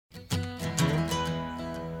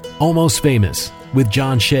Almost Famous with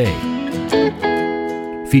John Shea.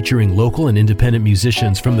 Featuring local and independent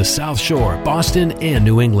musicians from the South Shore, Boston, and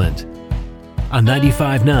New England. On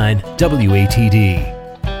 95.9 WATD.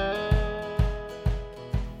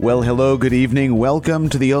 Well, hello, good evening. Welcome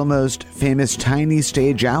to the Almost Famous Tiny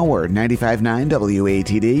Stage Hour, 95.9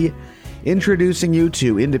 WATD, introducing you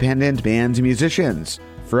to independent bands and musicians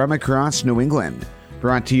from across New England,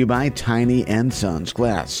 brought to you by Tiny & Sons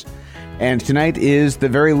Glass. And tonight is the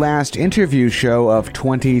very last interview show of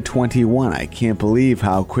 2021. I can't believe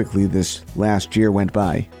how quickly this last year went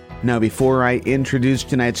by. Now, before I introduce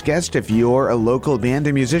tonight's guest, if you're a local band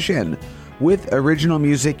or musician with original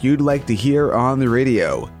music you'd like to hear on the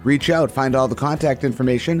radio, reach out. Find all the contact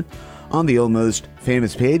information on the Almost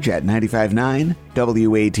Famous page at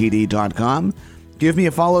 959watd.com. Give me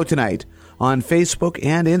a follow tonight on Facebook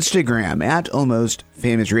and Instagram at Almost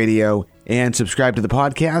Famous Radio, and subscribe to the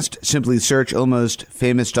podcast. Simply search Almost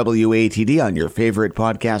Famous WATD on your favorite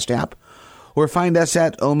podcast app, or find us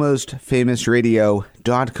at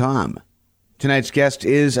almostfamousradio.com. Tonight's guest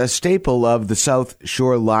is a staple of the South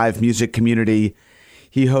Shore live music community.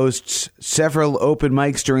 He hosts several open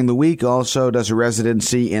mics during the week, also does a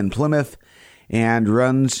residency in Plymouth, and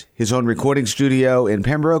runs his own recording studio in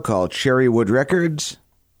Pembroke called Cherrywood Records.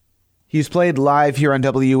 He's played live here on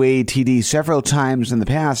WATD several times in the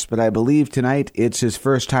past, but I believe tonight it's his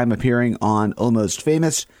first time appearing on Almost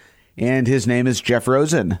Famous, and his name is Jeff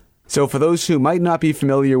Rosen. So for those who might not be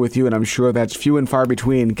familiar with you, and I'm sure that's few and far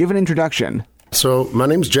between, give an introduction. So my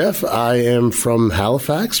name's Jeff. I am from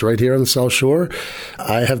Halifax, right here on the South Shore.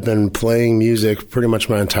 I have been playing music pretty much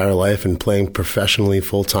my entire life and playing professionally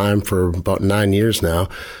full-time for about 9 years now.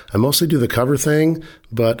 I mostly do the cover thing,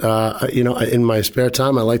 but, in my spare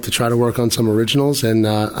time, I like to try to work on some originals, and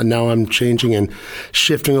now I'm changing and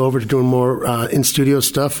shifting over to doing more in-studio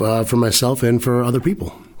stuff for myself and for other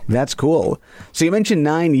people. That's cool. So you mentioned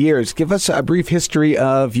 9 years. Give us a brief history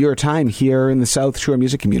of your time here in the South Shore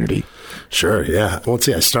music community. Sure, yeah. Well, let's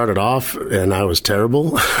see, I started off and I was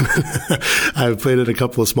terrible. I played at a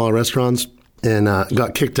couple of small restaurants and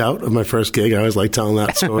got kicked out of my first gig. I always like telling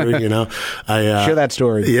that story, Share that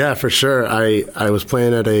story. Yeah, for sure. I was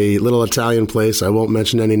playing at a little Italian place. I won't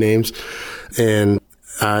mention any names. And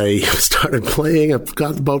I started playing. I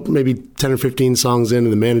got about maybe 10 or 15 songs in,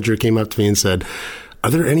 and the manager came up to me and said, "Are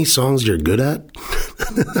there any songs you're good at?"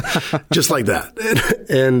 Just like that.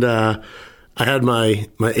 And I had my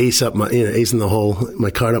ace up, ace in the hole,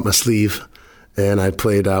 my card up my sleeve. And I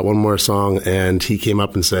played one more song, and he came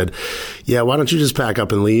up and said, "Yeah, why don't you just pack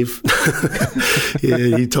up and leave?"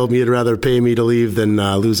 He told me he'd rather pay me to leave than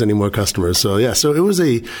lose any more customers. So it was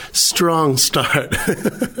a strong start.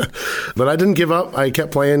 But I didn't give up. I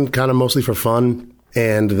kept playing kind of mostly for fun.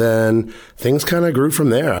 And then things kind of grew from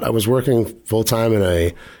there. I was working full-time in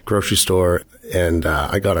a grocery store, and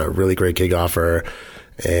I got a really great gig offer,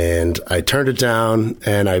 and I turned it down,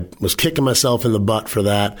 and I was kicking myself in the butt for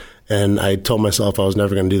that, and I told myself I was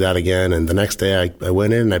never going to do that again. And the next day I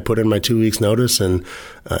went in and I put in my 2 weeks notice, and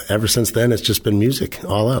ever since then it's just been music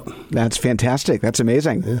all out. That's fantastic. That's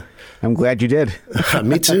amazing. Yeah. I'm glad you did.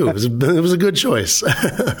 Me too. It was a good choice.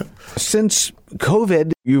 Since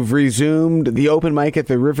COVID, you've resumed the open mic at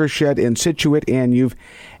the Rivershed in Scituate, and you've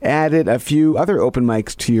added a few other open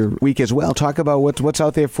mics to your week as well. Talk about what's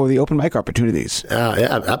out there for the open mic opportunities.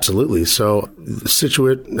 Yeah, absolutely. So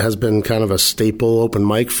Scituate has been kind of a staple open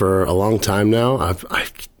mic for a long time now. I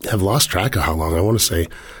have lost track of how long. I want to say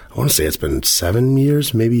it's been 7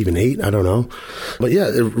 years, maybe even 8. I don't know. But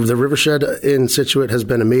yeah, the Rivershed in Scituate has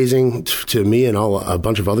been amazing to me and a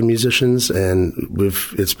bunch of other musicians. And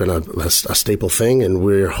it's been a staple thing. And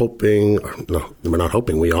we're hoping, we're not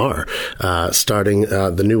hoping, we are starting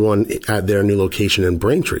the new one at their new location in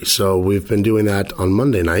Braintree. So we've been doing that on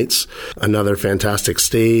Monday nights. Another fantastic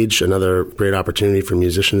stage, another great opportunity for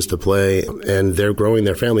musicians to play. And they're growing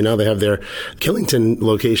their family. Now they have their Killington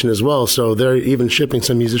location as well. So they're even shipping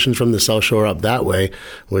some musicians from the South Shore up that way,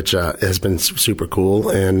 which has been super cool.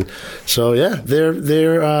 And so, yeah, they're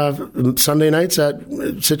Sunday nights at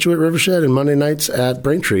Scituate Rivershed and Monday nights at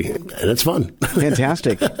Braintree, and it's fun.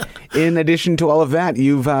 Fantastic. In addition to all of that,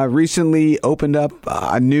 you've recently opened up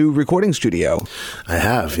a new recording studio. I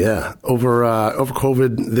have, yeah. Over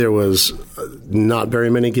COVID, there was not very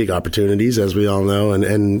many gig opportunities, as we all know,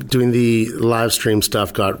 and doing the live stream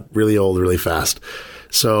stuff got really old really fast.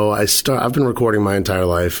 So I've been recording my entire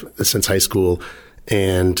life since high school,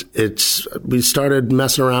 and we started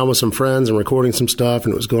messing around with some friends and recording some stuff,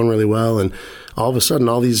 and it was going really well. And all of a sudden,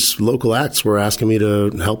 all these local acts were asking me to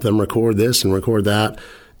help them record this and record that,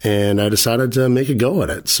 and I decided to make a go at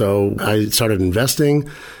it. So I started investing,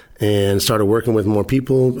 and started working with more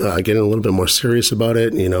people, getting a little bit more serious about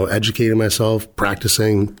it, educating myself,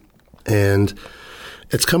 practicing, and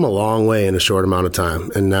it's come a long way in a short amount of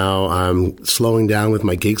time. And now I'm slowing down with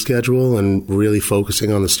my gig schedule and really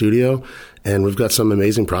focusing on the studio. And we've got some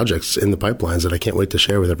amazing projects in the pipelines that I can't wait to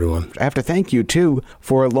share with everyone. I have to thank you, too,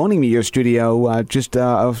 for loaning me your studio just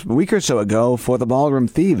a week or so ago for the Ballroom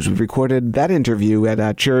Thieves. We recorded that interview at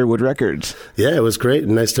Cherrywood Records. Yeah, it was great.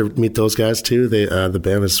 Nice to meet those guys, too. The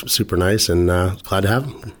band was super nice, and glad to have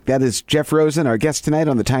them. That is Jeff Rosen, our guest tonight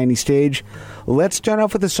on the Tiny Stage. Let's start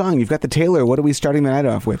off with a song. You've got the Taylor. What are we starting the night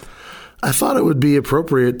off with? I thought it would be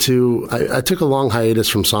appropriate to... I took a long hiatus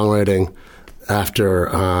from songwriting after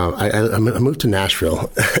I moved to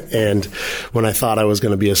Nashville, and when I thought I was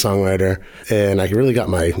going to be a songwriter, and I really got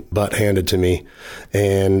my butt handed to me,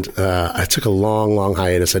 and I took a long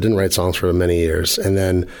hiatus. I didn't write songs for many years, and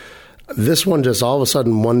then this one just all of a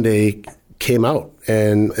sudden one day came out,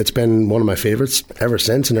 and it's been one of my favorites ever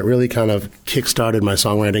since, and it really kind of kick-started my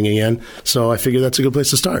songwriting again, so I figured that's a good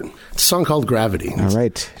place to start. It's a song called Gravity. All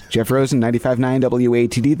right. Jeff Rosen, 95.9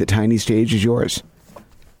 WATD, the Tiny Stage is yours.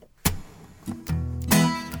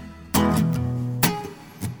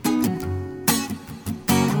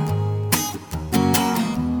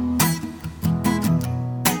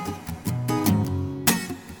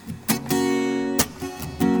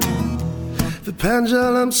 The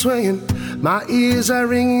pendulum swinging, my ears are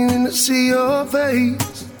ringing to see your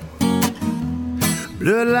face.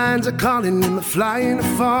 Blurred lines are calling and the flying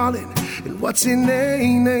are falling. And what's in their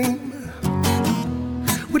name?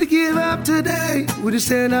 Would you give up today? Would you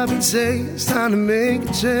stand up and say it's time to make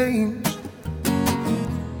a change?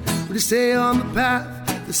 Would you stay on the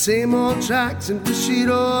path, the same old tracks, and push it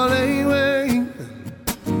all away?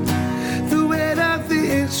 The weight of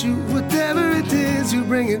the issue, whatever it is, you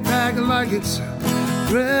bring it back like it's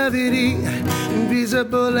gravity,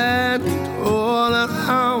 invisible and all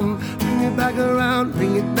around. Bring it back around,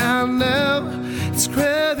 bring it down now. It's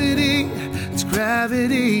gravity, it's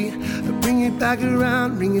gravity. Bring it back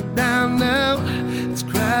around, bring it down now. It's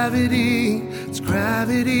gravity, it's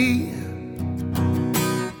gravity.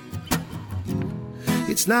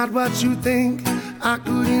 It's not what you think. I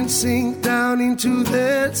couldn't sink down into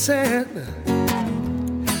that sand.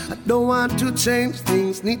 I don't want to change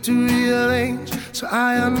things, need to rearrange so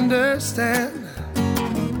I understand.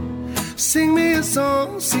 Sing me a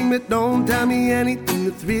song, sing but don't tell me anything.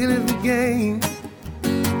 The thrill of the game.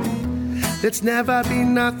 Let's never be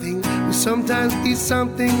nothing. We sometimes be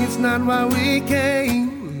something. It's not why we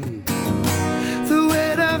came. The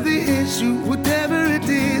weight of the issue, whatever it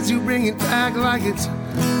is, you bring it back like it's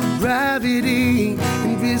gravity,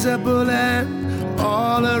 invisible and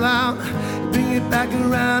all around. Bring it back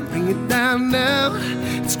around, bring it down now.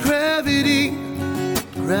 It's gravity,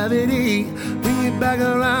 gravity. Bring it back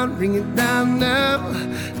around, bring it down now.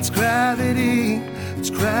 It's gravity, it's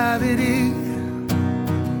gravity.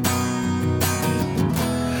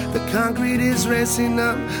 The concrete is racing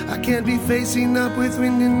up. I can't be facing up with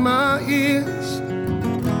wind in my ears.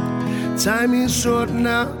 Time is short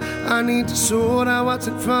now. I need to sort out what's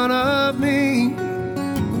in front of me.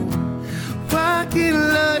 Walking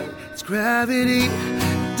light, it's gravity.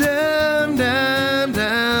 Down, down,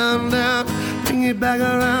 down, down. Bring it back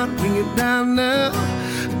around, bring it down now.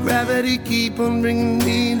 Gravity keep on bringing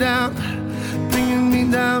me down. Bringing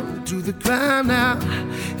me down to the ground now.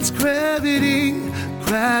 It's gravity,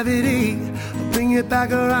 gravity. Bring it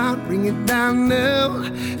back around, bring it down now.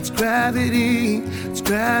 It's gravity, it's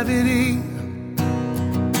gravity.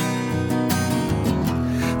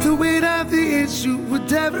 The weight of the issue,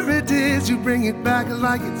 whatever it is, you bring it back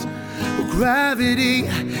like it's gravity,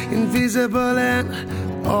 invisible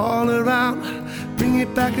and all around. Bring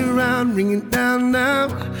it back around, bring it down now.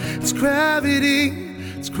 It's gravity,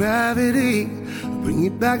 it's gravity. Bring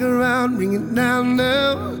it back around, bring it down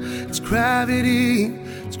now. It's gravity,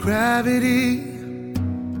 it's gravity.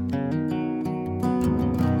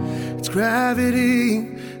 It's gravity,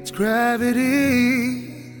 it's gravity.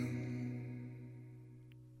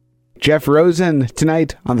 Jeff Rosen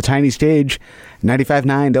tonight on the Tiny Stage,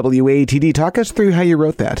 95.9 WATD. Talk us through how you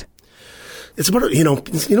wrote that. It's about,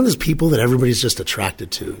 there's people that everybody's just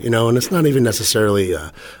attracted to, and it's not even necessarily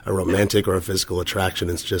a romantic or a physical attraction.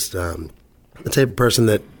 It's just the type of person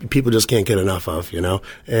that people just can't get enough of,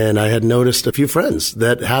 And I had noticed a few friends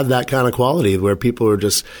that had that kind of quality where people were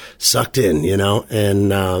just sucked in,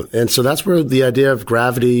 And so that's where the idea of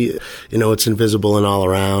gravity, it's invisible and all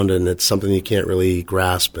around, and it's something you can't really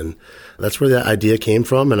grasp. And that's where that idea came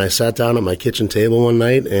from. And I sat down at my kitchen table one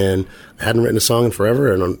night, and I hadn't written a song in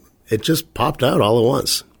forever, and it just popped out all at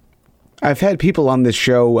once. I've had people on this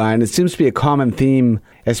show, and it seems to be a common theme,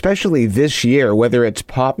 especially this year, whether it's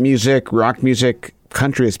pop music, rock music,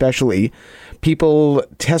 country especially, people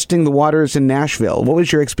testing the waters in Nashville. What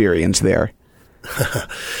was your experience there?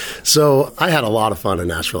 So I had a lot of fun in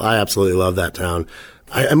Nashville. I absolutely love that town.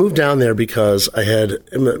 I moved down there because I had,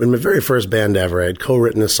 in my very first band ever, I had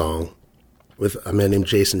co-written a song with a man named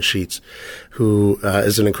Jason Sheets, who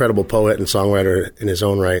is an incredible poet and songwriter in his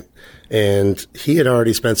own right. And he had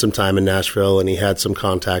already spent some time in Nashville, and he had some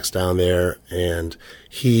contacts down there, and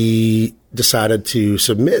he decided to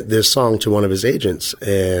submit this song to one of his agents,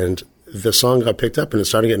 and the song got picked up and it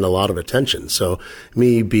started getting a lot of attention. So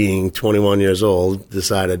me, being 21 years old,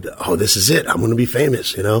 decided, oh, this is it. I'm going to be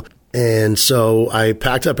famous, you know? And so I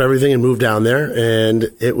packed up everything and moved down there,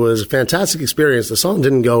 and it was a fantastic experience. The song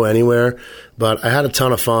didn't go anywhere, but I had a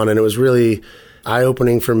ton of fun, and it was really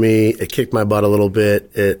eye-opening for me. It kicked my butt a little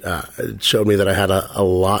bit. It showed me that I had a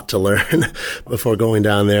lot to learn before going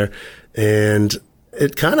down there. And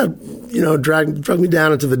it kind of, drug me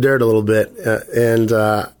down into the dirt a little bit. And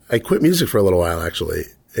I quit music for a little while, actually.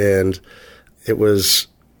 And it was,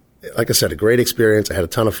 like I said, a great experience. I had a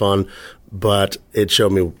ton of fun, but it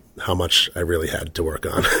showed me how much I really had to work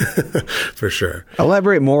on, for sure.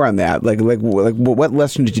 Elaborate more on that. Like, what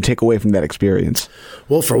lesson did you take away from that experience?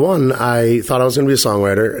 Well, for one, I thought I was going to be a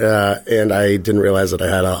songwriter, and I didn't realize that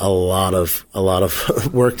I had a lot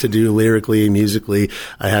of work to do lyrically, musically.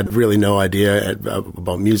 I had really no idea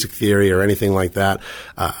about music theory or anything like that.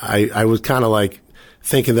 I was kind of like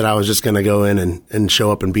thinking that I was just going to go in and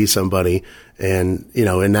show up and be somebody. And,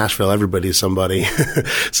 in Nashville, everybody's somebody.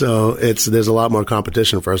 So there's a lot more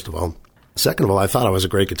competition, first of all. Second of all, I thought I was a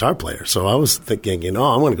great guitar player. So I was thinking,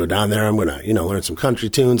 I'm going to go down there. I'm going to, learn some country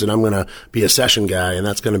tunes, and I'm going to be a session guy, and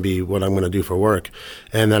that's going to be what I'm going to do for work.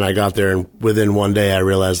 And then I got there, and within one day, I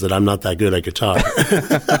realized that I'm not that good at guitar.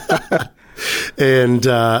 And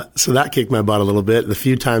so that kicked my butt a little bit. The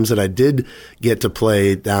few times that I did get to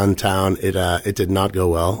play downtown, it did not go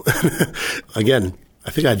well. Again, I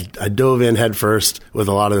think I dove in head first with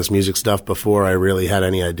a lot of this music stuff before I really had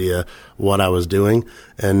any idea what I was doing.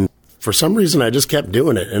 And for some reason, I just kept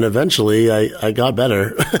doing it. And eventually, I got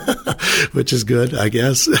better, which is good, I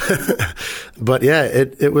guess. But yeah,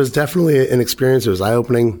 it was definitely an experience. It was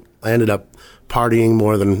eye-opening. I ended up partying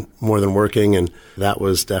more than working, and that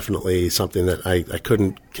was definitely something that I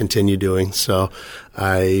couldn't continue doing. So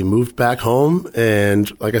I moved back home,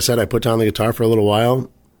 and like I said, I put down the guitar for a little while,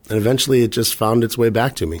 and eventually it just found its way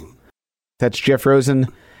back to me. That's Jeff Rosen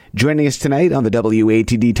joining us tonight on the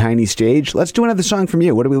WATD Tiny Stage. Let's do another song from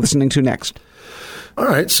you. What are we listening to next? All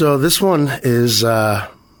right, so this one is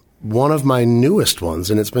one of my newest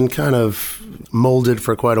ones, and it's been kind of molded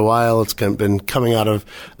for quite a while. It's been coming out of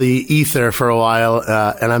the ether for a while,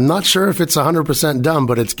 and I'm not sure if it's 100% done,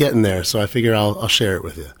 but it's getting there, so I figure I'll share it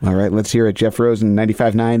with you. All right, let's hear it. Jeff Rosen,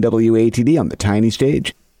 95.9 WATD on the Tiny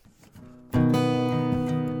Stage.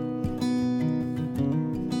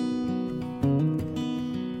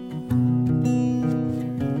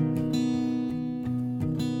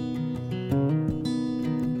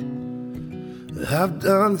 I've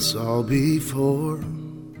done this all before.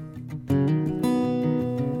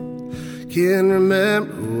 Can't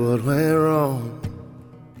remember what went wrong.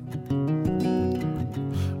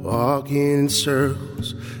 Walking in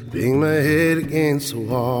circles, bang my head against the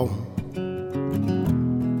wall.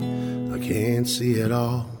 I can't see it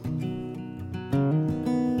all.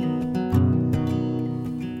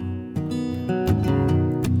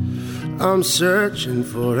 I'm searching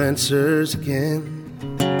for answers again.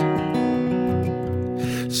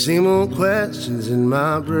 Same old questions in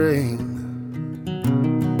my brain.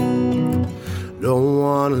 Don't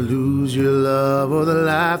want to lose your love or the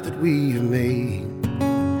life that we've made.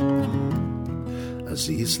 I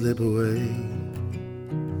see you slip away.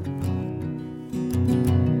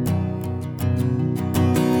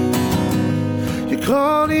 You're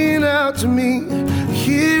calling out to me, I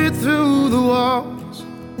hear it through the walls.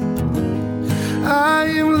 I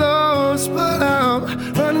am lost, but I'm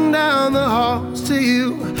running down the halls to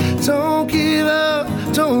you. Don't give up,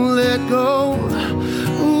 don't let go.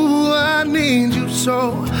 Ooh, I need you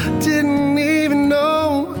so. Didn't even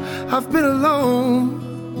know I've been alone.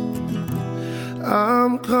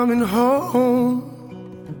 I'm coming home.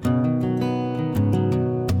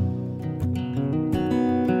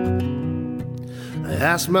 I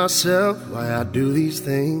ask myself why I do these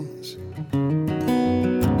things.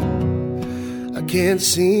 I can't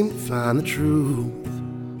seem to find the truth.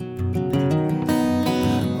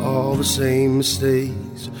 All the same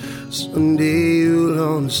mistakes, someday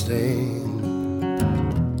you'll understand.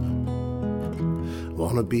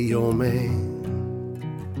 Wanna be your man.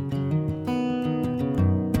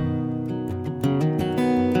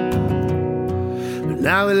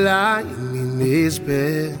 Now we're lying in this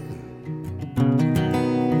bed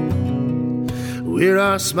with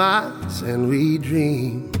our smiles and we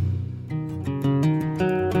dream.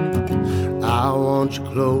 I want you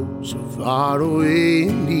close, so far away,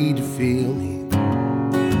 need to feel me.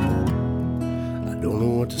 I don't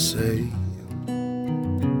know what to say.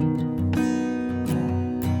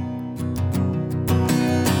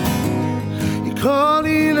 You're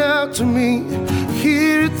calling out to me,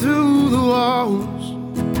 hear it through the walls.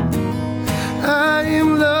 I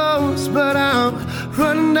am lost, but I'm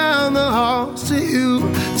running down the halls to you.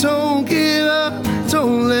 Don't give up,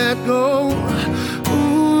 don't let go.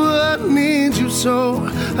 Ooh, I need you so.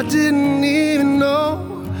 I didn't even know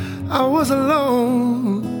I was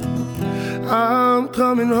alone. I'm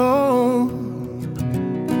coming home.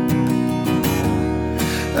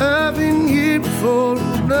 I've been here before,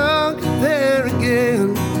 not there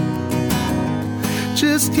again.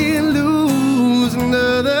 Just can't lose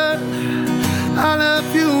another. I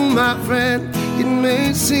love you, my friend. It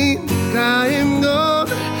may seem like I am gone.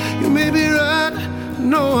 You may be right,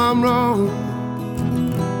 no, I'm wrong.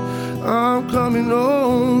 I'm coming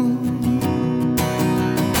home.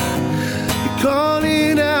 You're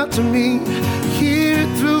calling out to me, hear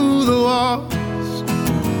it through the walls.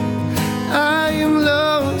 I am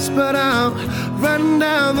lost, but I'm running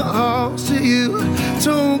down the halls to you.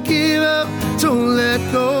 Don't give up, don't let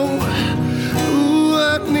go. Ooh,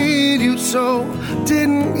 I need you so.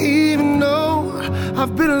 Didn't even know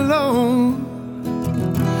I've been alone.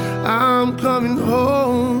 I'm coming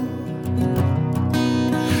home.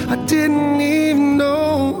 I didn't even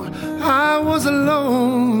know I was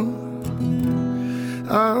alone.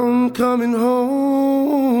 I'm coming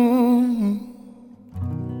home.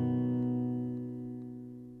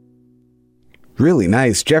 Really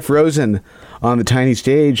nice. Jeff Rosen on the tiny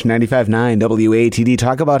stage, 95.9 WATD.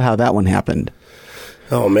 Talk about how that one happened.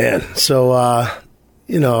 Oh, man. So,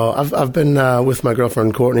 I've been with my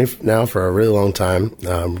girlfriend Courtney now for a really long time.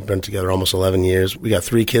 We've been together almost 11 years. We got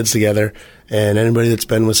 3 kids together, and anybody that's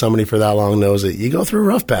been with somebody for that long knows that you go through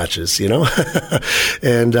rough patches, and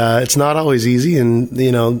it's not always easy, and,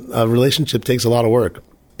 a relationship takes a lot of work.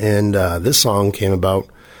 And this song came about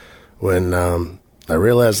when I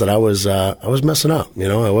realized that I was messing up,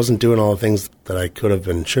 I wasn't doing all the things that I could have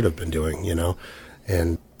and should have been doing,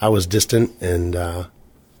 and I was distant, and,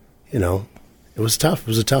 it was tough. It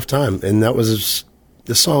was a tough time. And this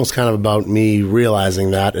song's kind of about me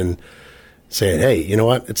realizing that and saying, hey, you know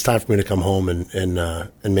what? It's time for me to come home and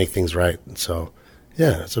make things right. And so,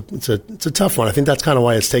 yeah, it's a tough one. I think that's kind of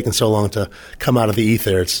why it's taken so long to come out of the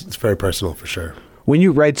ether. It's very personal for sure. When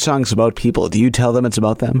you write songs about people, do you tell them it's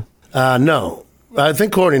about them? No. I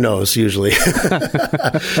think Courtney knows usually.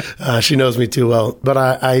 She knows me too well. But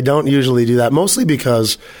I don't usually do that, mostly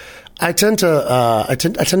because I tend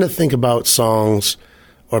to think about songs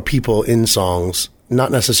or people in songs, not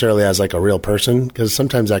necessarily as like a real person, because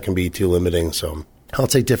sometimes that can be too limiting. So I'll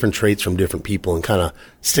take different traits from different people and kind of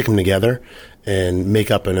stick them together and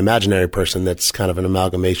make up an imaginary person that's kind of an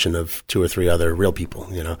amalgamation of 2 or 3 other real people,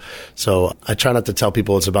 So I try not to tell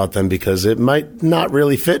people it's about them because it might not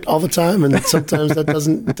really fit all the time, and sometimes that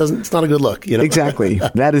it's not a good look, Exactly.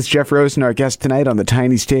 That is Jeff Rosen, our guest tonight on the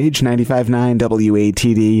tiny stage, 95.9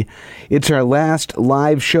 WATD. It's our last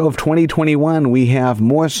live show of 2021. We have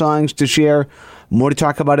more songs to share, more to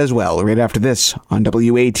talk about as well. Right after this on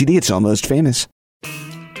WATD, it's Almost Famous.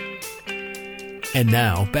 And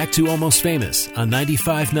now, back to Almost Famous on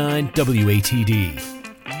 95.9 WATD.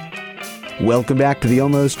 Welcome back to the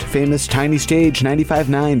Almost Famous Tiny Stage,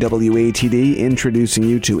 95.9 WATD, introducing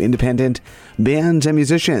you to independent bands and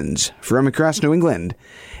musicians from across New England.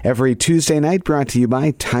 Every Tuesday night, brought to you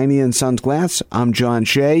by Tiny & Sons Glass. I'm John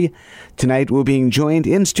Shea. Tonight, we're being joined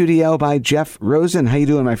in studio by Jeff Rosen. How you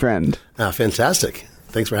doing, my friend? Fantastic.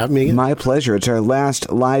 Thanks for having me again. My pleasure. It's our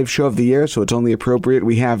last live show of the year, so it's only appropriate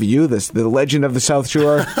we have you, the legend of the South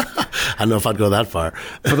Shore. I don't know if I'd go that far.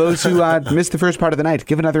 For those who missed the first part of the night,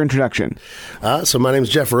 give another introduction. So my name's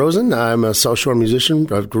Jeff Rosen. I'm a South Shore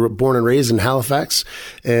musician. I grew up, born and raised in Halifax,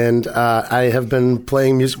 and I have been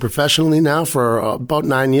playing music professionally now for about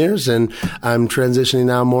 9 years, and I'm transitioning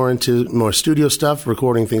now more into more studio stuff,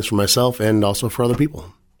 recording things for myself and also for other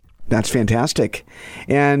people. That's fantastic.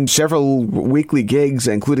 And several weekly gigs,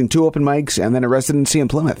 including 2 open mics and then a residency in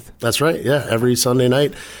Plymouth. That's right, yeah. Every Sunday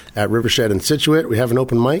night at Rivershed in Scituate, we have an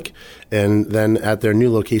open mic. And then at their new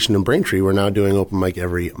location in Braintree, we're now doing open mic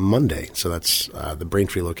every Monday. So that's the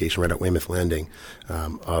Braintree location right at Weymouth Landing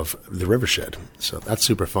of the Rivershed. So that's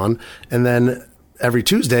super fun. And then every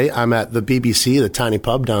Tuesday, I'm at the BBC, the tiny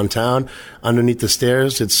pub downtown, underneath the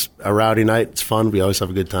stairs. It's a rowdy night. It's fun. We always have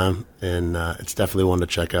a good time, and it's definitely one to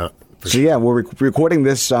check out. So yeah, we're recording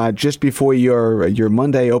this just before your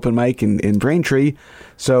Monday open mic in Braintree.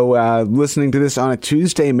 So listening to this on a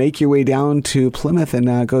Tuesday, make your way down to Plymouth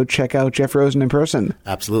and go check out Jeff Rosen in person.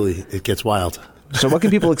 Absolutely. It gets wild. So what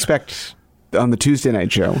can people expect on the Tuesday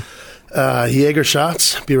night show? Jaeger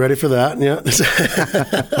shots. Be ready for that. Yeah,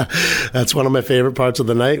 that's one of my favorite parts of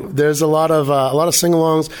the night. There's a lot of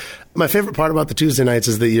sing-alongs. My favorite part about the Tuesday nights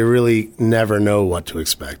is that you really never know what to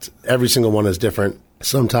expect. Every single one is different.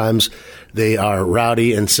 Sometimes they are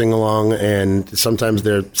rowdy and sing along, and sometimes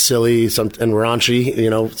they're silly and raunchy. You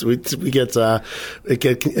know, so we get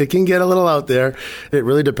it can get a little out there. It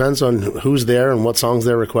really depends on who's there and what songs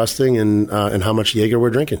they're requesting and how much Jaeger we're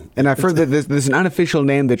drinking. And I've heard that there's an unofficial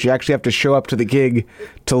name that you actually have to show up to the gig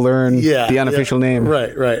to learn the unofficial name.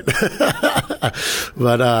 Right.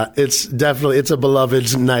 But it's a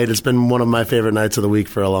beloved night. It's been one of my favorite nights of the week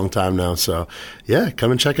for a long time now. So yeah, come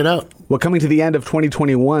and check it out. Well, coming to the end of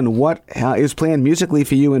 2021, what is planned musically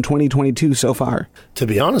for you in 2022 so far? To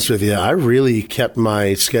be honest with you, I really kept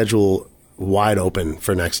my schedule wide open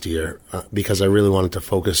for next year because I really wanted to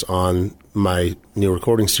focus on my new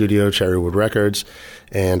recording studio, Cherrywood Records,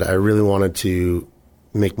 and I really wanted to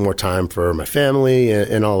make more time for my family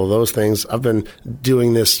and all of those things. I've been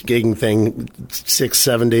doing this gigging thing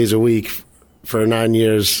 6-7 days a week for 9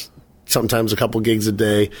 years, sometimes a couple gigs a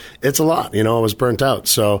day. It's a lot, I was burnt out.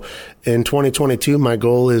 So in 2022, my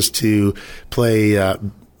goal is to play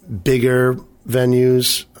bigger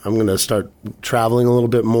venues. I'm going to start traveling a little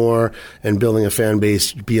bit more and building a fan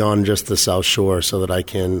base beyond just the South Shore so that I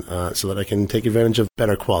can take advantage of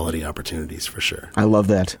better quality opportunities for sure. I love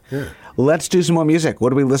that. Yeah. Let's do some more music.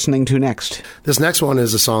 What are we listening to next? This next one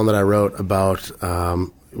is a song that I wrote about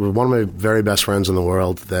one of my very best friends in the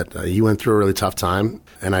world that he went through a really tough time,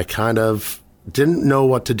 and I kind of didn't know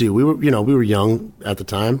what to do. We were young at the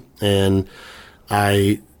time, and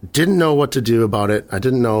I didn't know what to do about it. I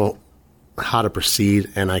didn't know how to proceed,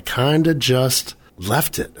 and I kind of just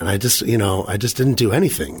left it, and I just didn't do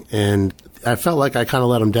anything, and I felt like I kind of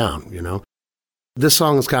let him down. This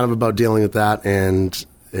song is kind of about dealing with that and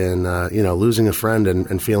losing a friend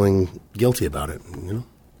and feeling guilty about it. Well,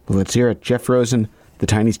 let's hear it. Jeff Rosen, The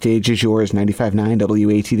Tiny Stage is Yours, 95.9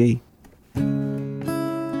 WATD.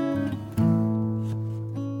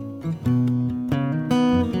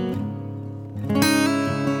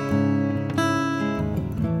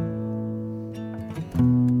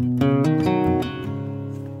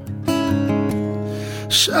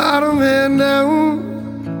 Shot a man down,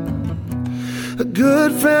 a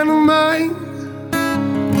good friend of mine.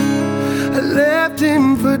 I left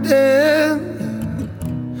him for dead,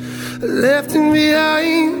 I left him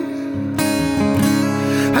behind.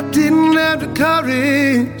 I didn't have the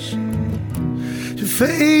courage to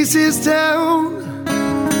face his town.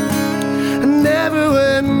 I never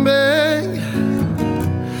went back,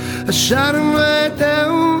 I shot him right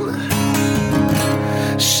down.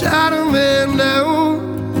 Shot a man down,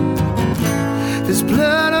 there's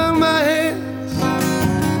blood on my hands.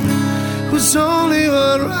 Was only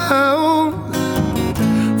one round,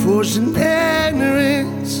 forced in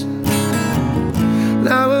ignorance.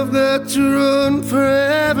 Now I've got to run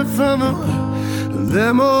forever from a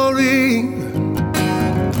memory.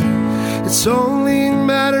 It's only a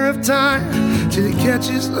matter of time till it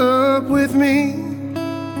catches up with me.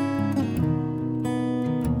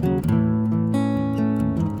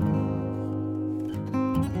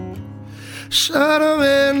 Shot a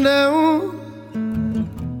man down,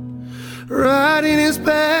 right in his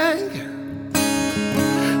back.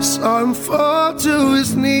 Saw him fall to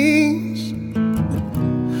his knees.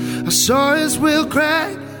 I saw his will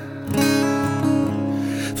crack.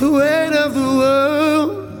 The weight of the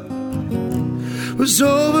world was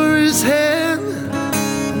over his head.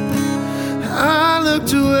 I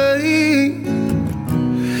looked away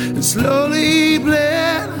and slowly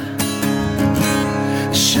bled.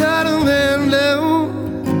 Shot a man down,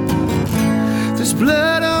 there's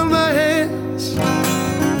blood on my hands.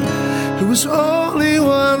 It was only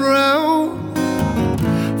one round,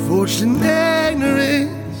 forged in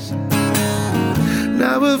ignorance.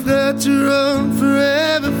 Now I've got to run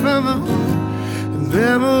forever from a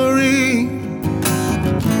memory.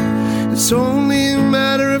 It's only a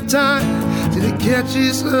matter of time till it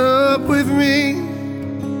catches up with me.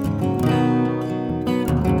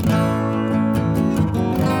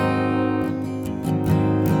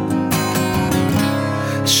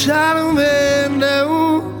 Shot a man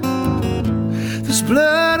down, there's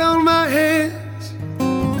blood on my hands.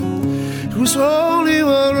 It was only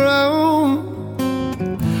one round,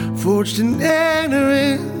 forged in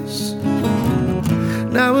ignorance.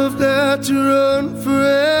 Now I've got to run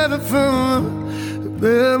forever from a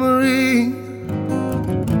memory.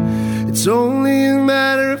 It's only a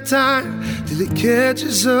matter of time till it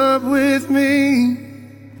catches up with me.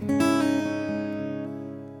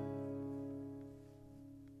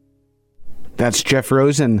 That's Jeff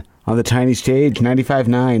Rosen on the tiny stage,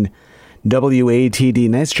 95.9 WATD.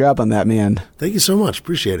 Nice job on that, man. Thank you so much.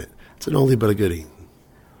 Appreciate it. It's an oldie but a goodie.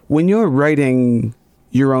 When you're writing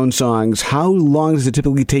your own songs, how long does it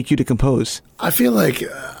typically take you to compose? I feel like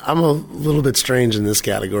I'm a little bit strange in this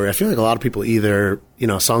category. I feel like a lot of people either,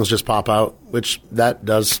 songs just pop out, which that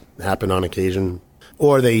does happen on occasion,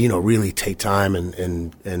 or they, really take time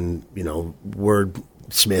and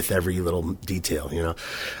wordsmith every little detail,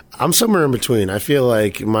 I'm somewhere in between. I feel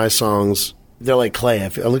like my songs, they're like clay. I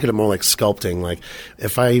look at it more like sculpting. Like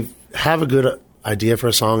if I have a good idea for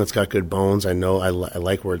a song, it's got good bones, I know I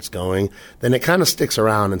like where it's going, then it kind of sticks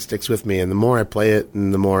around and sticks with me. And the more I play it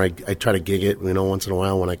and the more I try to gig it, once in a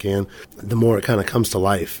while when I can, the more it kind of comes to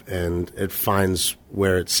life and it finds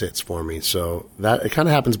where it sits for me. So that it kind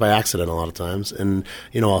of happens by accident a lot of times. And,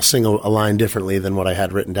 I'll sing a line differently than what I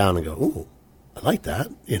had written down and go, ooh, I like that.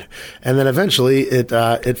 And then eventually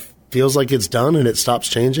it feels like it's done and it stops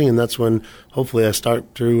changing, and that's when hopefully I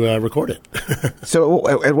start to record it.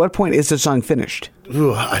 So at what point is the song finished?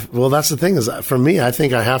 Well, that's the thing is, for me, I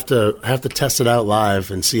think I have to test it out live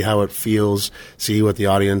and see how it feels, see what the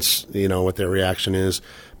audience, what their reaction is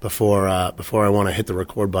before I want to hit the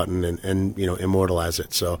record button and immortalize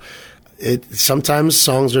it. So sometimes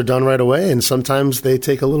songs are done right away and sometimes they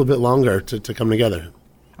take a little bit longer to come together.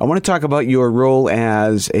 I want to talk about your role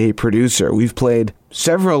as a producer. We've played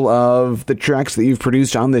several of the tracks that you've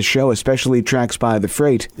produced on this show, especially tracks by The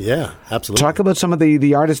Freight. Yeah, absolutely. Talk about some of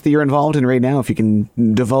the artists that you're involved in right now, if you can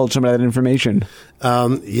divulge some of that information.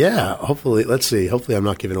 Yeah, hopefully. Let's see. Hopefully I'm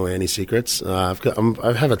not giving away any secrets. I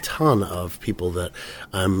have a ton of people that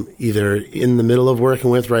I'm either in the middle of working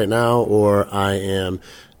with right now or I am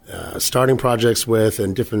starting projects with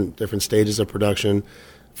in different stages of production.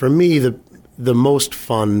 For me, the most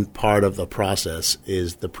fun part of the process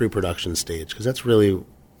is the pre-production stage, because that's really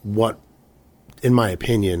what, in my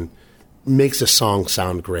opinion, makes a song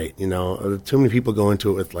sound great. Too many people go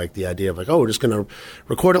into it with like the idea of like, oh, we're just going to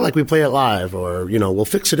record it like we play it live, or, we'll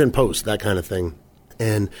fix it in post, that kind of thing.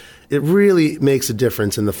 And it really makes a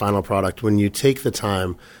difference in the final product when you take the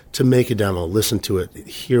time to make a demo, listen to it,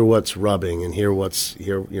 hear what's rubbing, and hear what's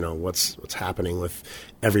happening with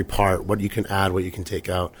every part, what you can add, what you can take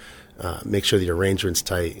out. Make sure the arrangement's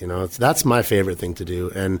tight. That's my favorite thing to do.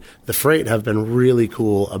 And The Freight have been really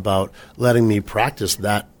cool about letting me practice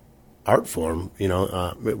that art form,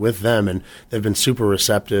 with them. And they've been super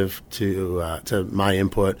receptive to my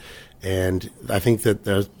input. And I think that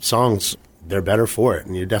the songs, they're better for it.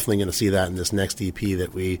 And you're definitely going to see that in this next EP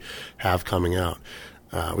that we have coming out.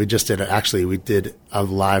 We did a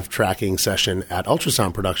live tracking session at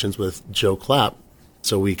Ultrasound Productions with Joe Clapp.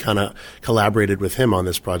 So we kind of collaborated with him on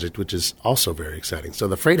this project, which is also very exciting. So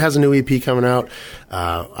The Freight has a new EP coming out.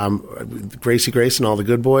 Gracie Grace and All the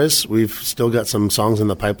Good Boys, we've still got some songs in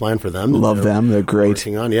the pipeline for them. Love them. They're great.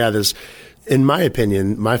 Working on. Yeah, there's, in my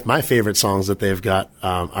opinion, my favorite songs that they've got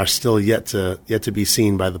are still yet to be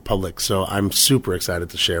seen by the public. So I'm super excited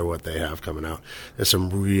to share what they have coming out. There's some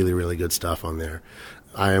really, really good stuff on there.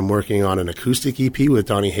 I am working on an acoustic EP with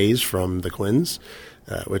Donnie Hayes from the Quins.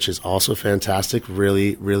 Which is also fantastic,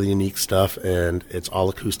 really, really unique stuff, and it's all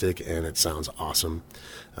acoustic, and it sounds awesome.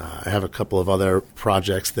 I have a couple of other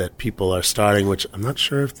projects that people are starting, which I'm not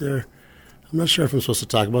sure if I'm supposed to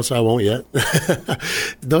talk about, so I won't yet.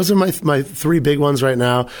 Those are my three big ones right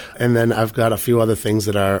now, and then I've got a few other things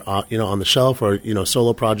that are on the shelf, or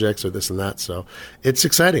solo projects, or this and that. So it's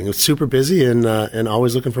exciting. It's super busy, and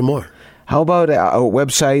always looking for more. How about a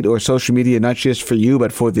website or social media, not just for you,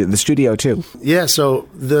 but for the studio too? Yeah, so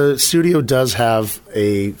the studio does have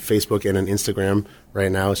a Facebook and an Instagram right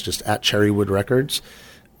now. It's just at Cherrywood Records.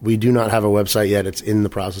 We do not have a website yet. It's in the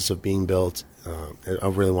process of being built. I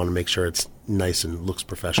really want to make sure it's nice and looks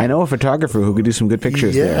professional. I know a photographer who could do some good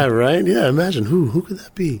pictures there. Yeah, right? Yeah, imagine. Who could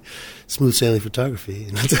that be? Smooth Sailing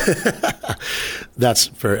Photography. That's,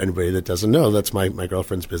 for anybody that doesn't know, that's my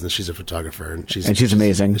girlfriend's business. She's a photographer. And she's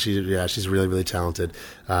amazing. She's really, really talented.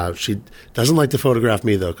 She doesn't like to photograph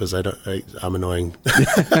me, though, because I'm annoying.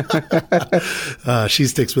 She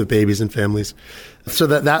sticks with babies and families. So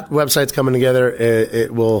that website's coming together.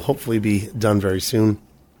 It will hopefully be done very soon.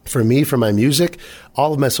 For me, for my music,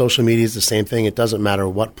 all of my social media is the same thing. It doesn't matter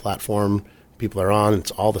what platform people are on.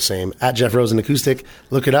 It's all the same. At Jeff Rosen Acoustic,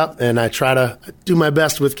 look it up, and I try to do my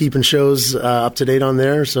best with keeping shows up to date on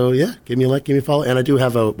there. So, yeah, give me a like, give me a follow. And I do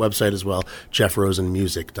have a website as well,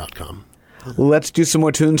 jeffrosenmusic.com. Let's do some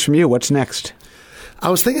more tunes from you. What's next? I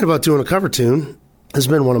was thinking about doing a cover tune. It's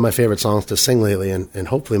been one of my favorite songs to sing lately, and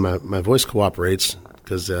hopefully my voice cooperates,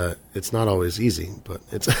 because it's not always easy. But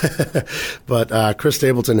it's but Chris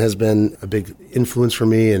Stapleton has been a big influence for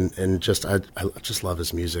me, and I just love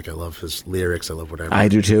his music. I love his lyrics. I love whatever. I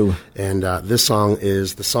do too. And this song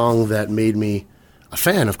is the song that made me a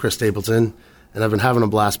fan of Chris Stapleton, and I've been having a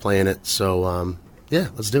blast playing it. So yeah,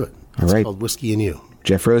 let's do it. It's called Whiskey and You.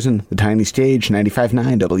 Jeff Rosen, The Tiny Stage,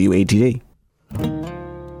 95.9 WATD.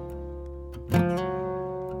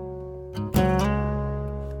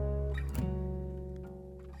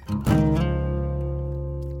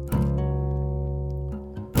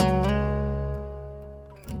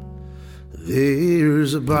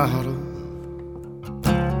 There's a bottle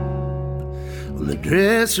on the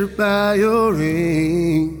dresser by your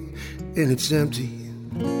ring, and it's empty.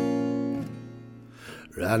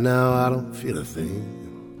 Right now I don't feel a thing.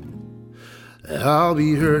 I'll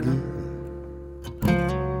be hurting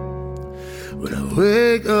when I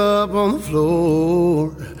wake up on the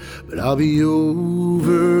floor, but I'll be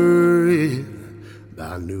over it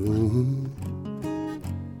by noon.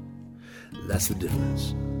 That's the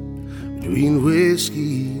difference between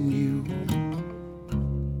whiskey and you.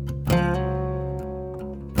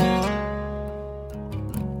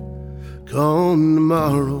 Come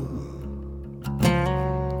tomorrow,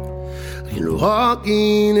 I can walk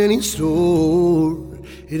in any store,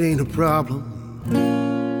 it ain't a problem.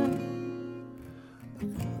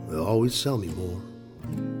 They'll always sell me more,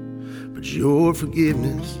 but your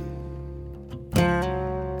forgiveness,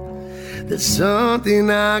 that's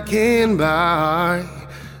something I can buy.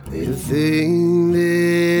 Anything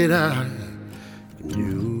that I can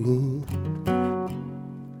do.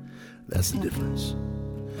 That's the difference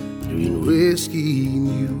between whiskey and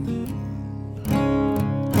you.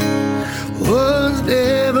 Was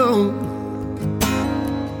devil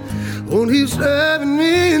won't he driving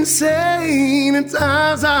me insane? At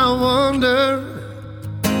times I wonder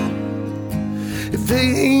if they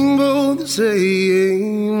ain't both the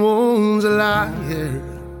same. One's a liar,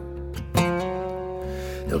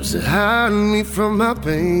 helps to hide me from my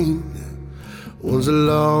pain. One's a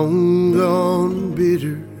long gone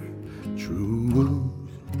bitter truth.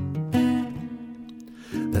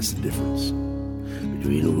 That's the difference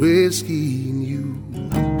between whiskey and you.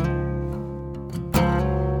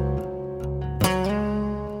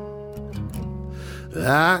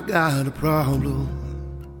 I got a problem,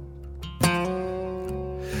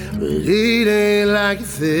 but it ain't like you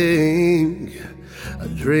think. I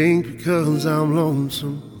drink because I'm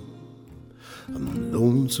lonesome. I'm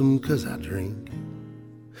lonesome because I drink.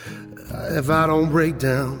 If I don't break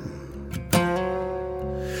down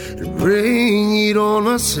and bring it on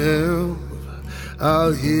myself,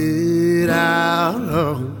 I'll hit out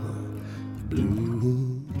on the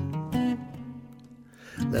blue.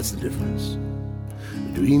 That's the difference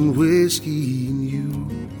between whiskey and you.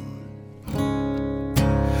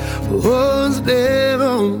 One's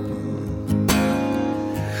devil,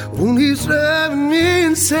 when he's driving me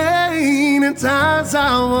insane. At times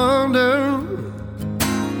I wonder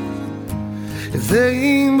if they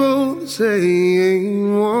ain't both the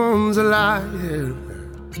same. One's a liar,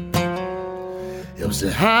 helps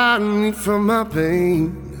to hide me from my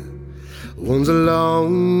pain. One's a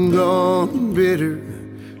long gone bitter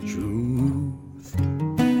truth.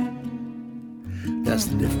 That's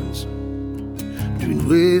the difference between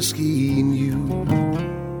whiskey and you.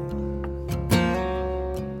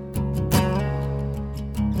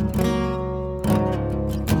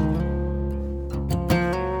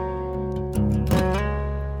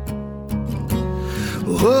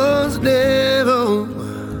 Was devil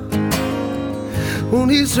when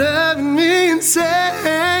he's driving me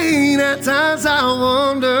insane. At times I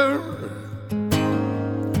wonder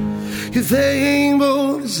if they ain't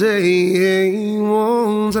both the same.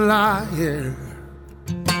 One's a liar,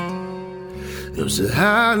 helps to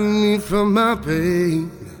hide me from my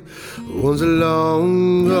pain. One's a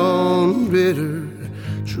long gone bitter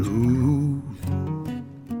truth.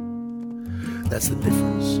 That's the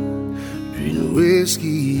difference between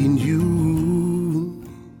whiskey and you.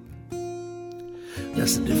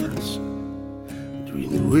 That's the difference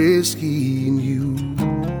between whiskey and you.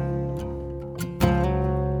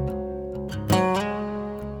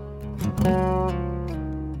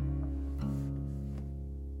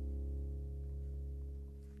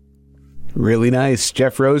 Really nice.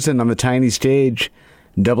 Jeff Rosen on the Tiny Stage,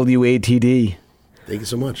 WATD. Thank you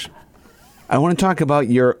so much. I want to talk about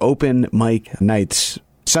your open mic nights.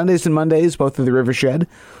 Sundays and Mondays, both at the Rivershed,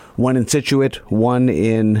 one in Scituate, one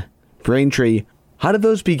in Braintree. How did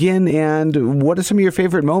those begin, and what are some of your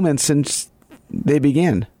favorite moments since they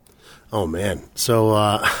began? Oh, man. So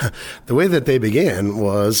the way that they began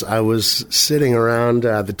was I was sitting around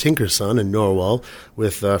the Tinker Sun in Norwell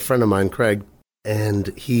with a friend of mine, Craig, and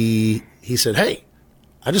he said, "Hey,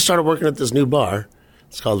 I just started working at this new bar.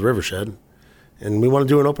 It's called Rivershed, and we want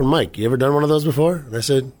to do an open mic. You ever done one of those before?" And I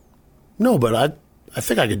said, "No, but I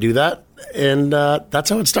think I could do that." And that's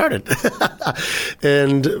how it started.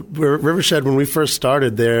 And Rivershed, when we first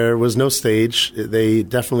started, there was no stage. They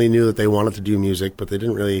definitely knew that they wanted to do music, but they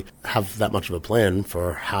didn't really have that much of a plan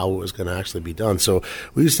for how it was going to actually be done. So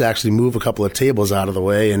we used to actually move a couple of tables out of the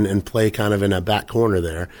way and play kind of in a back corner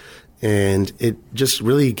there. And it just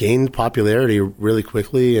really gained popularity really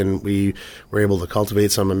quickly, and we were able to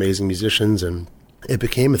cultivate some amazing musicians, and it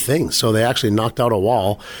became a thing. So they actually knocked out a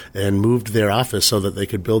wall and moved their office so that they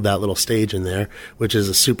could build that little stage in there, which is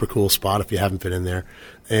a super cool spot if you haven't been in there.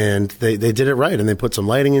 And they did it right, and they put some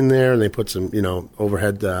lighting in there, and they put some,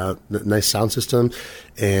 overhead nice sound system.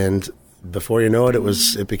 And before you know it,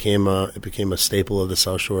 it became a staple of the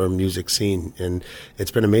South Shore music scene, and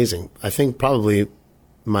it's been amazing. I think probably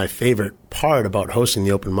my favorite part about hosting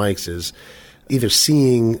the open mics is either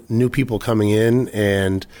seeing new people coming in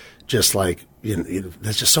and just like,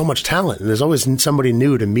 there's just so much talent, and there's always somebody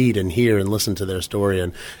new to meet and hear and listen to their story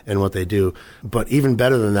and what they do. But even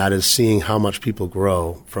better than that is seeing how much people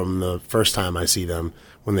grow from the first time I see them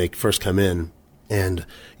when they first come in. And,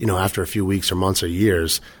 after a few weeks or months or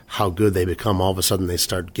years, how good they become. All of a sudden they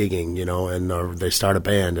start gigging, or they start a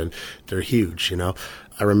band and they're huge,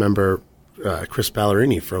 I remember Chris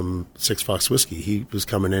Ballerini from Six Fox Whiskey. He was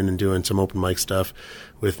coming in and doing some open mic stuff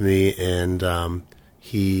with me, and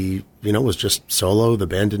he, was just solo. The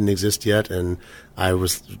band didn't exist yet, and I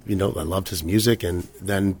was, I loved his music, and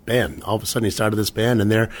then bam, all of a sudden he started this band,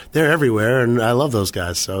 and they're everywhere, and I love those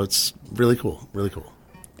guys, so it's really cool, really cool.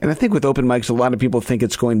 And I think with open mics, a lot of people think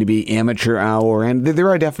it's going to be amateur hour, and there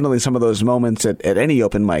are definitely some of those moments at any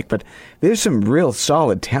open mic, but there's some real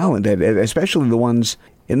solid talent, especially the ones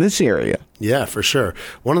in this area. Yeah, for sure.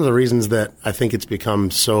 One of the reasons that I think it's become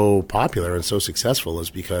so popular and so successful is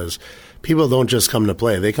because people don't just come to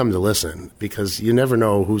play, they come to listen, because you never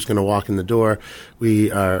know who's going to walk in the door.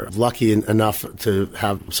 We are lucky enough to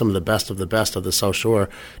have some of the best of the South Shore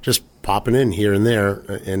just popping in here and there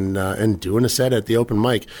and doing a set at the open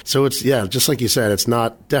mic. So it's, just like you said, it's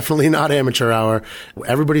definitely not amateur hour.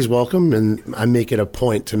 Everybody's welcome, and I make it a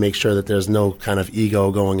point to make sure that there's no kind of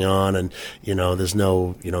ego going on, and there's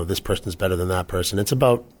no this person's better than that person. It's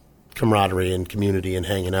about camaraderie and community and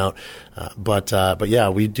hanging out. But yeah,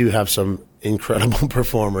 we do have some incredible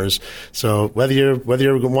performers. So whether you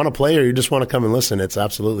want to play or you just want to come and listen, it's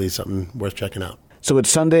absolutely something worth checking out. So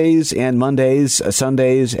it's Sundays and Mondays.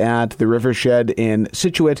 Sundays at the Rivershed in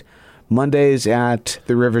Scituate, Mondays at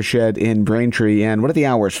the Rivershed in Braintree. And what are the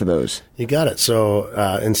hours for those? You got it. So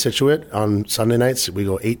in Scituate on Sunday nights, we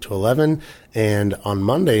go 8 to 11. And on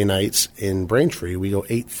Monday nights in Braintree, we go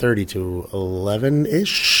 8:30 to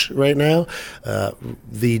 11-ish right now.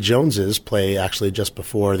 The Joneses play actually just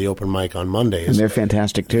before the open mic on Mondays. And they're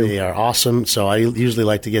fantastic, too. They are awesome. So I usually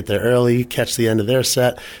like to get there early, catch the end of their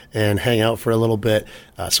set, and hang out for a little bit.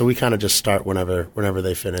 So we kind of just start whenever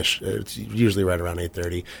they finish. It's usually right around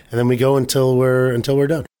 8:30. And then we go until we're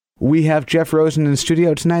done. We have Jeff Rosen in the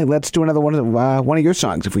studio tonight. Let's do another one of your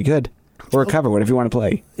songs, if we could. Or a cover, whatever you want to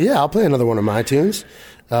play. Yeah, I'll play another one of my tunes.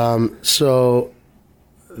 So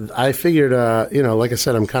I figured, like I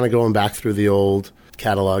said, I'm kind of going back through the old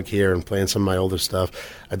catalog here and playing some of my older stuff.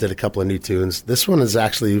 I did a couple of new tunes. This one is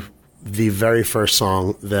actually the very first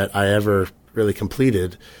song that I ever really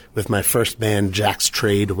completed with my first band, Jack's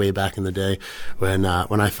Trade, way back in the day when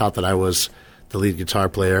I thought that I was the lead guitar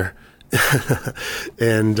player.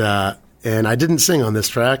 And I didn't sing on this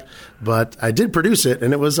track, but I did produce it,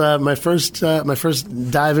 and it was my first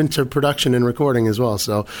dive into production and recording as well.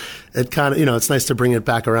 So it kind of, it's nice to bring it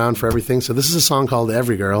back around for everything. So this is a song called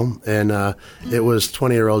Every Girl, and it was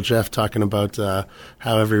 20-year-old Jeff talking about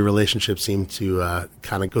how every relationship seemed to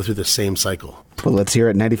kind of go through the same cycle. Well, let's hear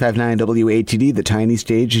it. 95.9 WATD, the tiny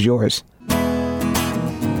stage is yours.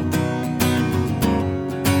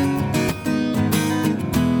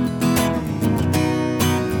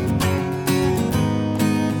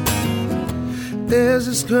 There's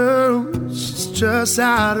this girl, she's just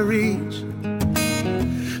out of reach.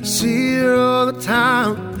 See her all the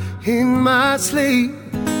time in my sleep.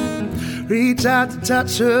 Reach out to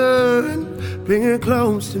touch her and bring her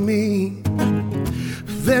close to me.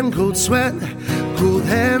 Then cold sweat cold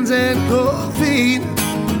hands and cold feet.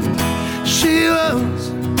 She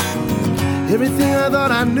was everything I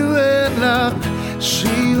thought I knew and loved.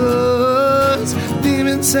 She was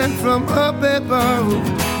demon sent from up above.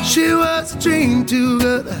 She was a dream too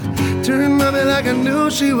good, turned on me like I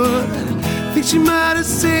knew she would. Think she might have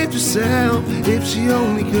saved herself if she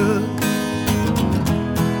only could.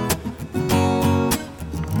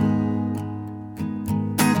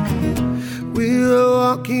 We were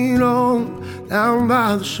walking on down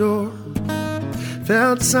by the shore.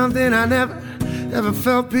 Felt something I never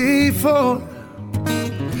felt before.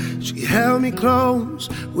 She held me close,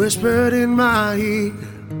 whispered in my ear.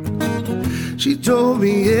 She told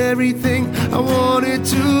me everything I wanted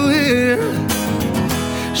to hear.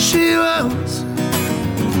 She was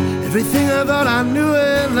everything I thought I knew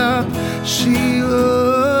and loved. She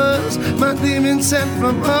was my demon sent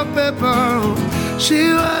from up above.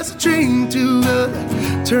 She was a dream too good,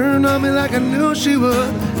 turned on me like I knew she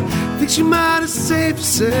would. Think she might have saved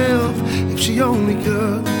herself if she only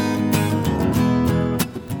could.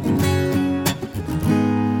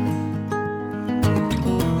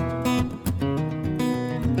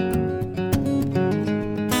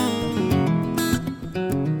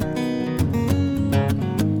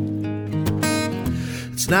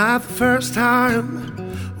 It's not the first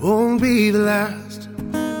time, won't be the last.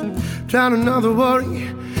 Drown another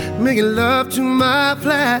worry, making love to my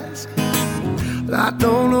flask. But I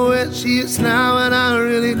don't know where she is now and I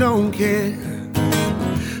really don't care.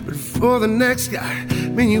 But for the next guy,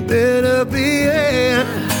 man, you better be here.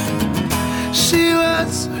 She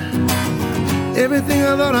was everything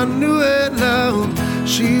I thought I knew and loved.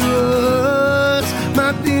 She was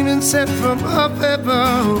my demon sent from up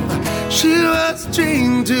above. She was a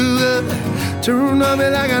dream too good, turned on me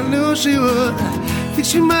like I knew she would. Think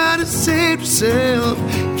she might have saved herself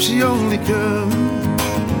if she only could.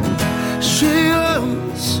 She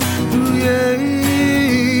was, ooh, yeah.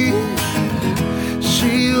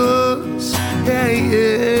 She was, yeah,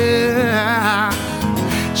 yeah.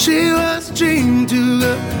 She was a dream too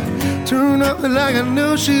good, turned on me like I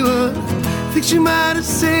knew she would. Think she might have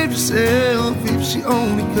saved herself if she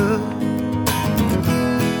only could.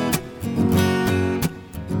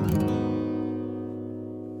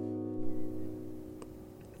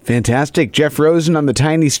 Fantastic. Jeff Rosen on the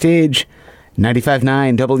tiny stage,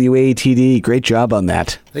 95.9 WATD. Great job on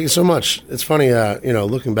that. Thank you so much. It's funny,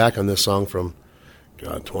 looking back on this song from,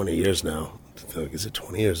 20 years now. Is it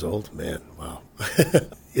 20 years old? Man, wow.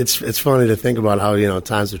 It's funny to think about how,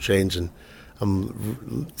 times have changed, and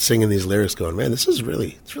I'm singing these lyrics going, man, it's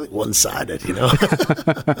really one-sided,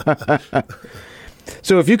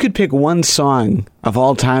 So if you could pick one song of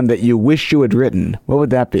all time that you wish you had written, what would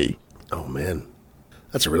that be? Oh, man.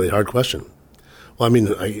 That's a really hard question. Well, I mean,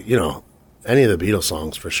 any of the Beatles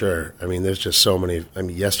songs for sure. I mean, there's just so many. I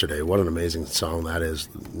mean, Yesterday, what an amazing song that is,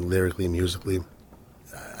 lyrically, musically.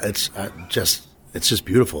 It's just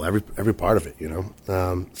beautiful, every part of it,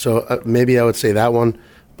 So maybe I would say that one.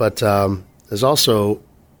 But there's also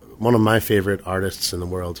one of my favorite artists in the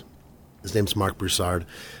world. His name's Mark Broussard.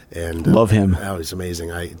 And love him. Oh, he's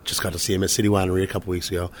amazing. I just got to see him at City Winery a couple weeks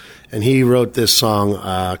ago. And he wrote this song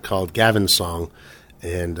called Gavin's Song.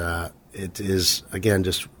 And it is, again,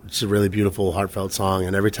 it's a really beautiful, heartfelt song.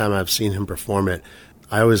 And every time I've seen him perform it,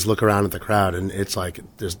 I always look around at the crowd, and it's like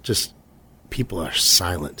there's just people are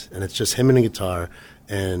silent. And it's just him and a guitar,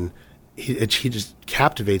 and he just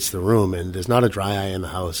captivates the room. And there's not a dry eye in the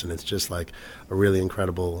house, and it's just like a really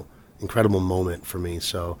incredible moment for me.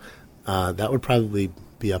 So that would probably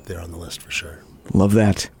be up there on the list for sure. Love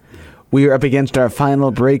that. We are up against our final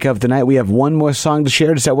break of the night. We have one more song to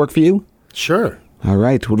share. Does that work for you? Sure. All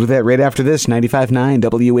right, we'll do that right after this. 95.9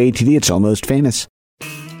 WATD, it's Almost Famous.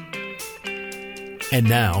 And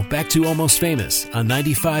now, back to Almost Famous on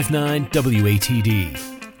 95.9 WATD.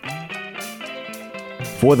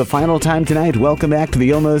 For the final time tonight, welcome back to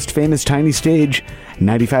the Almost Famous Tiny Stage,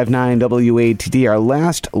 95.9 WATD, our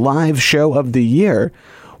last live show of the year.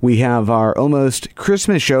 We have our Almost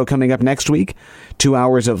Christmas show coming up next week. 2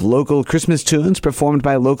 hours of local Christmas tunes performed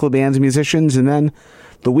by local bands and musicians, and then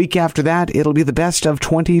the week after that, it'll be the best of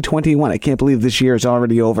 2021. I can't believe this year is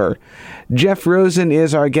already over. Jeff Rosen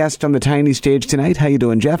is our guest on the tiny stage tonight. How you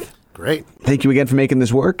doing, Jeff? Great. Thank you again for making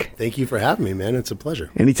this work. Thank you for having me, man. It's a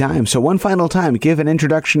pleasure. Anytime. So one final time, give an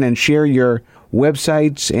introduction and share your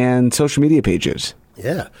websites and social media pages.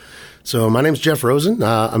 Yeah. So my name's Jeff Rosen.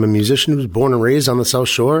 I'm a musician who was born and raised on the South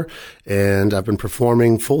Shore, and I've been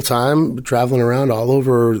performing full-time, traveling around all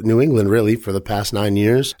over New England, really, for the past 9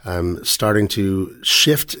 years. I'm starting to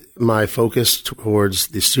shift my focus towards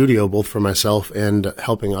the studio, both for myself and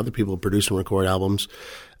helping other people produce and record albums.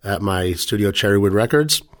 at my studio, Cherrywood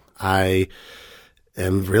Records. I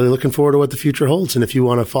am really looking forward to what the future holds. And if you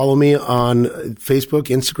want to follow me on Facebook,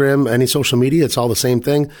 Instagram, any social media, it's all the same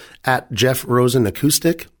thing, at Jeff Rosen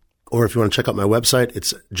Acoustic. Or if you want to check out my website,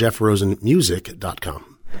 it's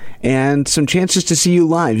jeffrosenmusic.com. And some chances to see you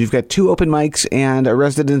live. You've got 2 open mics and a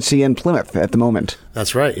residency in Plymouth at the moment.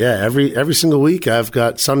 That's right. Yeah. Every single week I've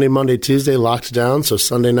got Sunday, Monday, Tuesday locked down. So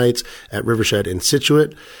Sunday nights at Rivershed in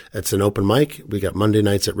Scituate. It's an open mic. We got Monday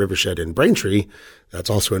nights at Rivershed in Braintree. That's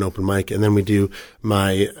also an open mic. And then we do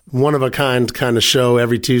my one-of-a-kind kind of show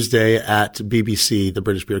every Tuesday at BBC, the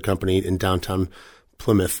British Beer Company in downtown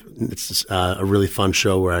Plymouth. It's a really fun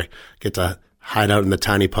show where I get to hide out in the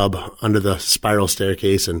tiny pub under the spiral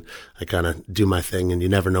staircase, and I kind of do my thing, and you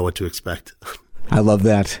never know what to expect. I love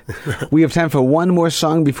that. We have time for one more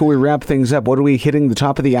song before we wrap things up. What are we hitting the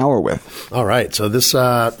top of the hour with? All right. So this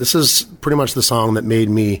is pretty much the song that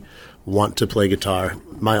made me want to play guitar.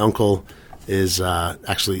 My uncle is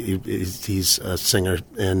he's a singer,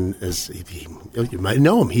 and you might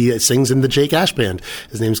know him. He sings in the Jake Ash Band.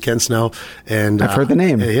 His name's Ken Snow, and I've heard the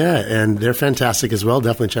name. Yeah, and they're fantastic as well.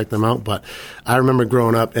 Definitely check them out. But I remember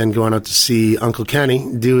growing up and going out to see Uncle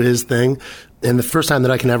Kenny do his thing, and the first time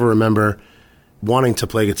that I can ever remember wanting to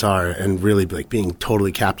play guitar and really like being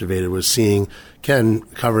totally captivated was seeing Ken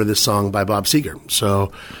cover this song by Bob Seger.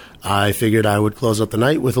 So I figured I would close out the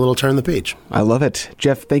night with a little Turn the Page. I love it.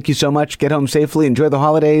 Jeff, thank you so much. Get home safely. Enjoy the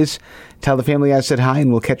holidays. Tell the family I said hi,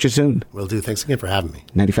 and we'll catch you soon. Will do. Thanks again for having me.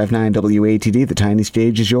 95.9 WATD, the tiny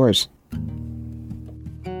stage is yours.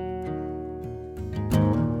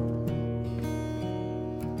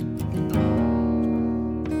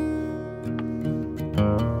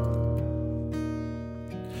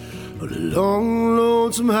 On a long,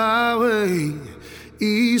 lonesome highway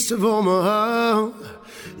east of Omaha,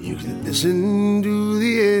 you can listen to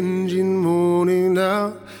the engine moaning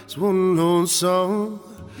out its one lone song.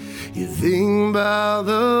 You think about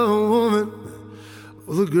the woman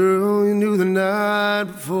or the girl you knew the night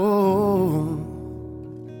before.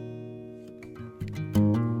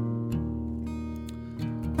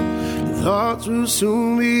 Your thoughts will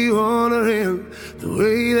soon be wandering the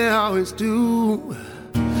way they always do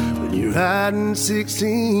when you're riding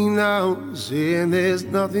 16 hours and there's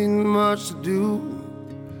nothing much to do.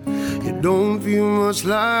 You don't feel much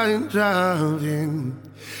like driving.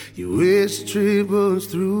 You wish the trip was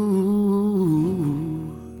through.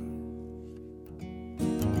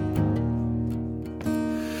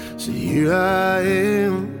 So here I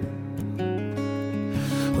am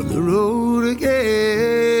on the road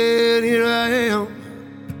again. Here I am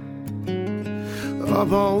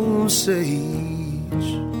up on stage.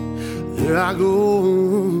 There I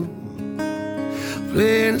go,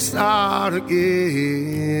 playing to start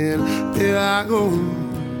again. There I go,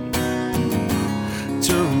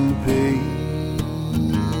 turn the page.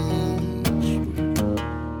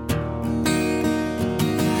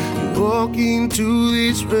 You walk into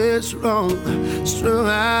this restaurant, strung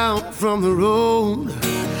out from the road.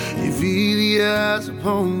 You feel the eyes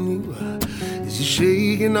upon you as you're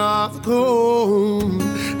shaking off the cold.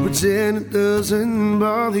 Pretend it doesn't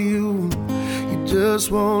bother you. You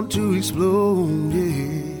just want to explode,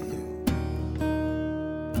 yeah.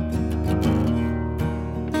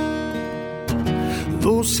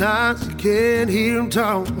 Those times you can't hear him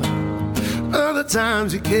talk, other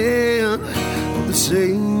times you can. All the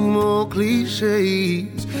same old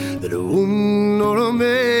cliches that a woman or a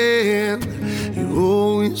man. You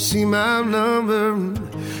always see my number,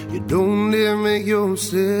 you don't dare make your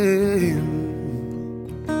stand.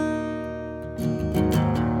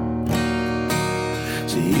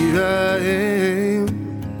 So here I am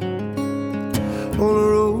on the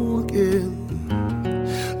road again.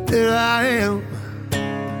 There I am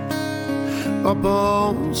up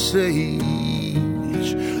on stage.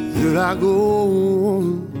 There I go,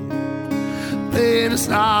 playing to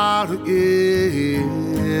start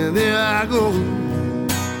again. There I go,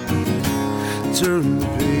 turn the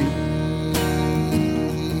page.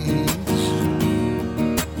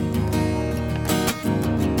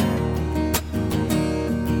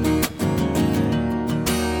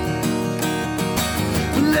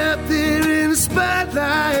 Left there in the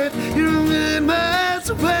spotlight, you're a million miles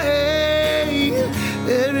away.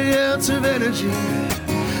 Every ounce of energy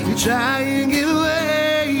you try and give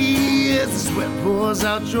away, as the sweat pours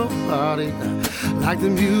out your body like the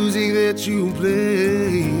music that you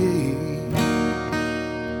play.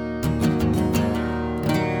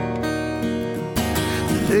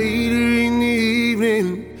 Later in the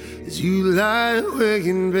evening, as you lie awake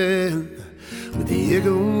in bed, with the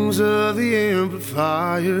echoes of the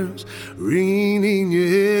amplifiers ringing in your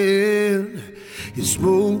head, You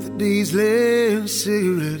smoke the day's last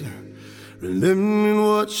cigarette, remembering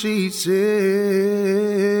what she said.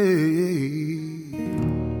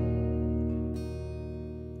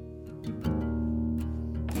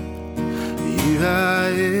 Here I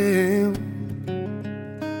am,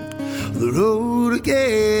 on the road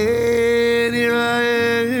again. Here I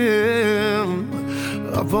am,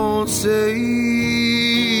 up on stage.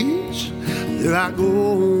 There I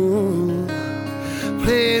go,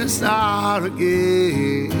 playing the star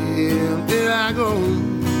again. There I go,